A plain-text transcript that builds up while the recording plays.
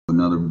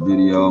another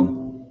video.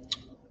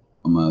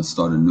 I'm gonna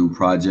start a new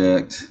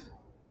project.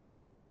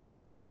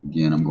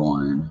 Again, I'm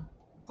going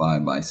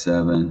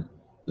 5x7.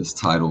 Let's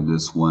title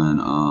this one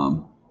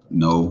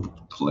No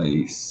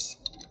Place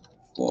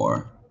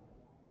for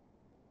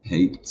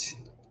Hate.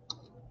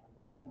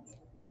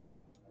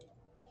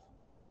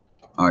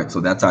 All right,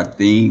 so that's our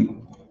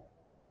theme.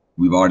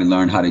 We've already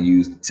learned how to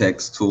use the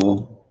text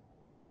tool.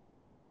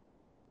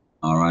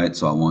 All right,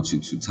 so I want you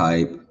to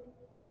type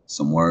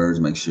some words.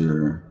 Make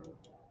sure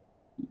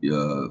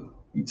you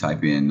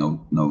type in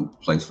no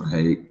place for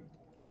hate.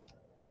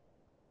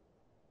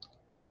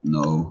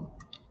 No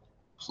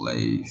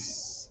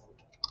place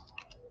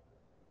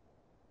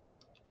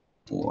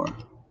for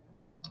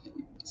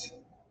hate.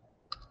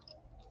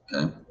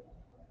 Okay,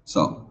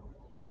 so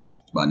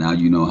by now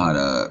you know how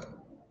to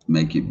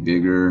make it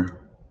bigger.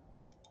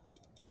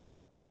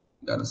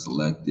 You got to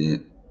select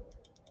it.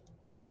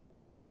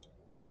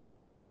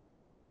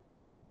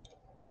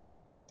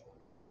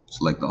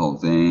 Select the whole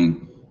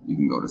thing. You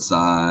can go to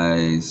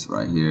size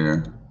right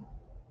here.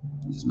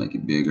 Just make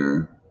it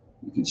bigger.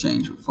 You can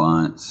change your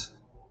fonts.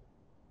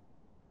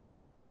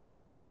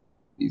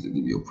 These will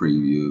give you a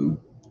preview.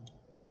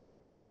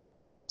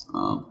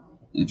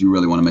 If you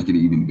really want to make it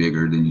even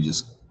bigger, then you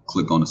just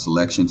click on the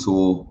selection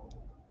tool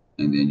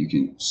and then you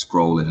can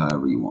scroll it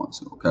however you want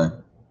to, okay?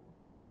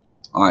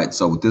 All right,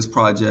 so with this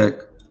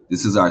project,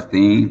 this is our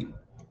theme.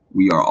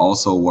 We are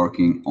also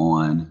working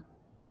on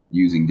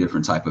using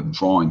different type of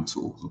drawing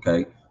tools,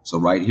 okay? So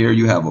right here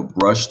you have a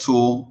brush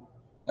tool,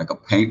 like a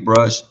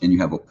paintbrush, and you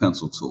have a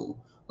pencil tool.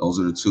 Those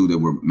are the two that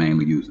we're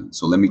mainly using.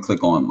 So let me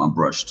click on my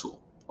brush tool,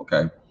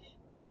 okay?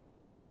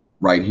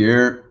 Right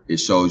here, it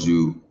shows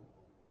you,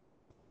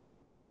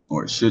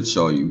 or it should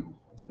show you,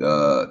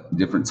 the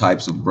different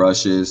types of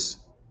brushes.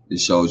 It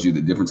shows you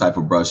the different type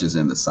of brushes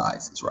and the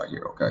sizes right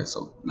here, okay?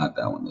 So not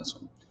that one, this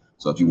one.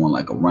 So if you want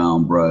like a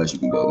round brush, you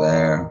can go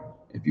there.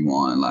 If you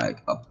want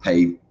like a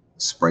paint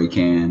spray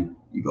can,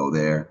 you go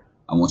there.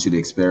 I want you to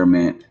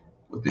experiment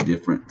with the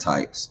different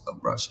types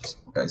of brushes,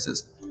 okay? It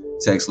says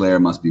text layer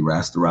must be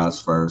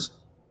rasterized first.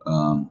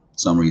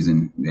 Some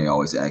reason they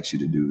always ask you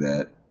to do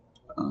that.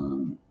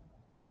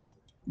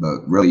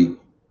 But really,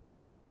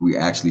 we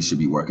actually should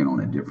be working on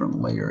a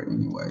different layer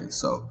anyway.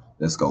 So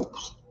let's go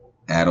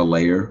add a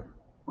layer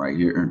right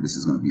here. This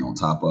is going to be on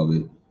top of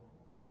it.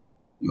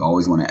 You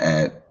always want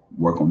to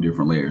work on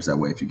different layers. That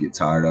way, if you get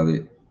tired of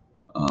it,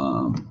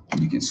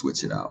 you can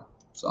switch it out.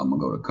 So I'm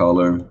going to go to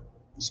color,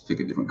 just pick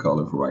a different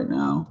color for right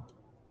now.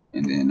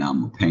 And then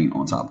I'm going to paint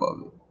on top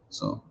of it.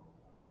 So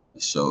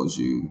it shows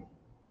you,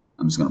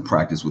 I'm just going to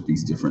practice with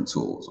these different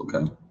tools,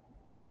 okay?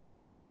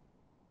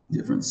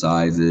 Different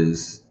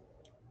sizes.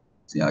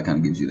 See how it kind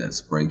of gives you that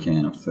spray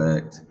can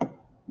effect,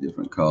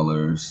 different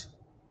colors,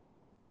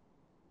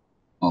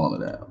 all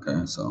of that,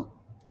 okay? So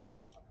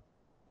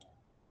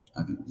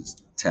I can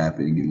just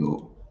tap it and get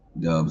little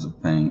dubs of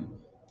paint.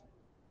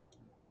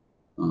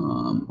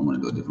 I'm gonna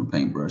do a different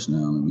paintbrush now.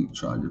 Let me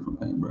try a different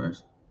paintbrush.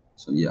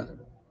 So yeah,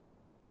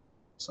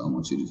 so I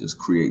want you to just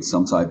create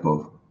some type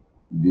of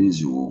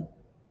visual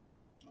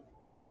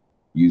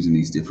using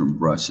these different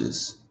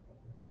brushes.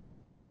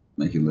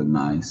 Make it look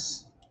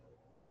nice.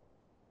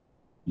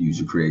 Use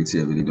your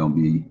creativity. Don't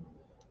be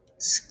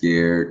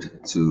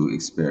scared to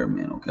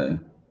experiment, okay?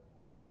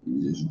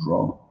 You just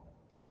draw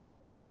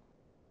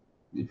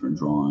different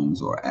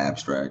drawings or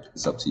abstract.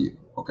 It's up to you,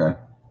 okay?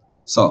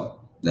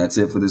 So that's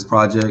it for this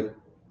project.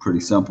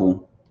 Pretty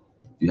simple.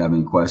 If you have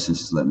any questions,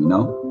 just let me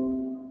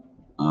know.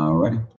 All righty.